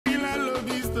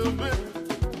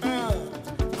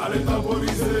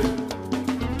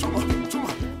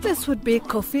This would be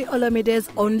Koffi Olomide's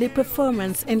only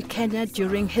performance in Kenya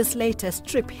during his latest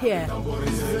trip here.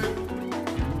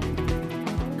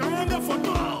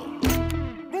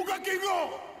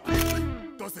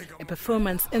 A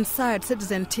performance inside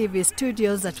Citizen TV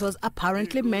studios that was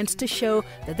apparently meant to show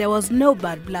that there was no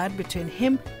bad blood between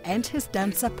him and his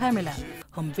dancer Pamela,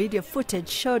 whom video footage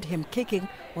showed him kicking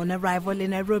on arrival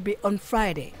in Nairobi on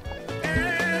Friday.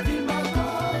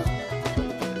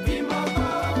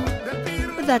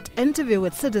 That interview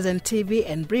with Citizen TV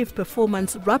and brief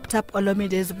performance wrapped up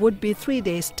Olomide's would-be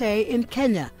 3-day stay in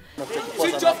Kenya.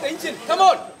 Switch off the engine, come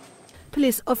on!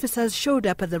 Police officers showed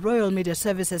up at the Royal Media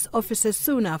Services offices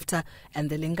soon after, and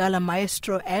the Lingala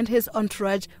maestro and his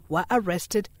entourage were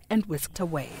arrested and whisked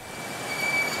away.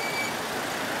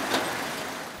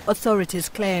 Authorities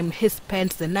claim he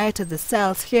spent the night at the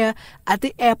cells here at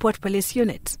the airport police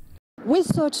unit. We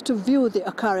sought to view the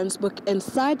occurrence book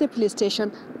inside the police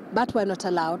station, but were not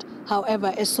allowed.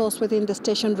 However, a source within the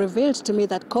station revealed to me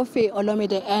that Koffi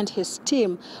Olomide and his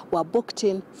team were booked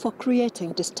in for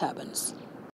creating disturbance.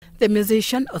 The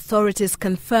musician, authorities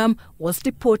confirm, was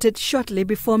deported shortly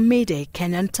before midday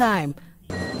Kenyan time.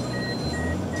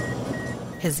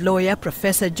 His lawyer,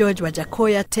 Professor George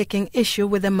Wajakoya, taking issue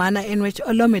with the manner in which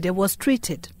Olomide was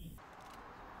treated.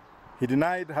 He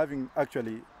denied having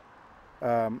actually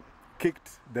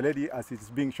kicked the lady as it is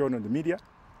being shown on the media.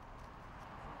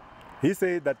 He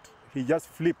said that he just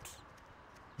flipped,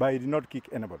 but he did not kick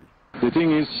anybody. The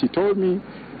thing is, she told me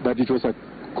that it was a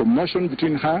commotion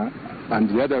between her and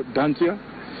the other dancer,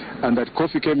 and that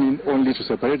Koffi came in only to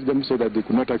separate them so that they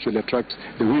could not actually attract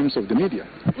the whims of the media.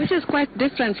 Which is quite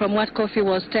different from what Koffi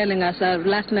was telling us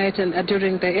last night and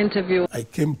during the interview. I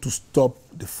came to stop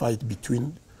the fight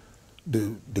between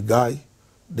the guy.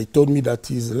 They told me that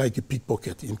he's like a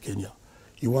pickpocket in Kenya.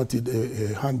 He wanted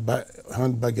a hand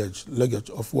luggage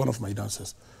of one of my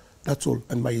dancers. That's all.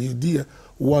 And my idea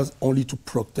was only to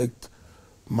protect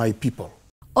my people.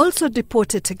 Also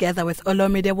deported together with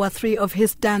Olomide were 3 of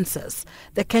his dancers,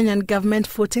 the Kenyan government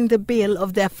footing the bill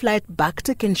of their flight back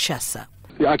to Kinshasa.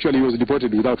 Actually, he was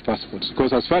deported without passports,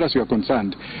 because as far as we are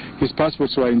concerned, his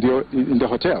passports were in the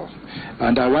hotel,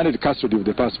 and I wanted custody of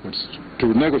the passports to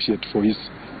negotiate for his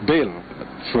bail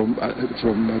from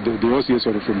the OCS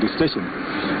or from the station.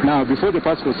 Now, before the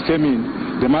passports came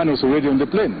in, the man was already on the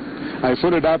plane. I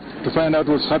followed up to find out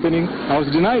what's happening. I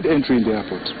was denied entry in the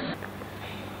airport.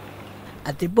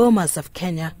 At the Bomas of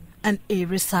Kenya, an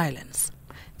eerie silence.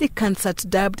 The concert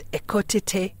dubbed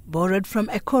Ekotite, borrowed from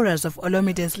a chorus of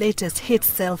Olomide's latest hit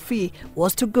Selfie,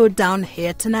 was to go down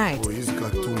here tonight.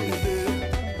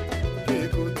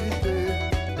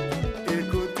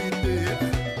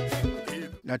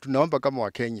 Na tunaomba kama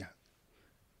wa Kenya,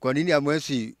 kwa nini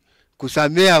hamwezi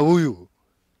kusamea huyu?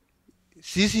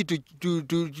 Sisi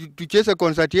tucheze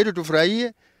concert yetu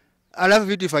tufurahie, alafu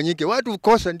vitu ifanyike. Watu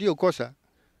kosa ndio kosa.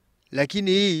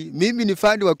 Lakini hii mimi ni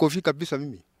fani wa Koffi kabisa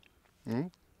mimi.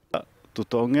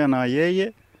 Tutaongea na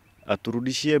yeye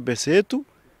aturudishie pesa yetu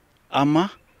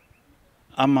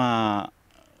ama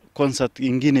concert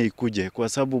ingine ikuje, kwa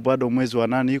sababu bado mwezi wa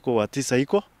 8 iko wa 9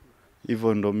 iko.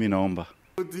 Hivyo ndo mimi naomba.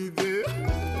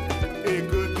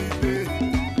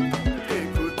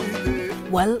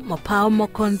 Well, Mopao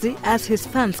Mokonzi, as his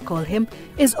fans call him,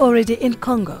 is already in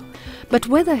Congo. But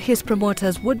whether his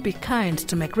promoters would be kind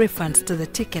to make refunds to the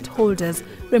ticket holders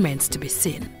remains to be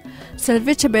seen.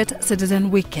 Selvichabet,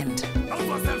 Citizen Weekend.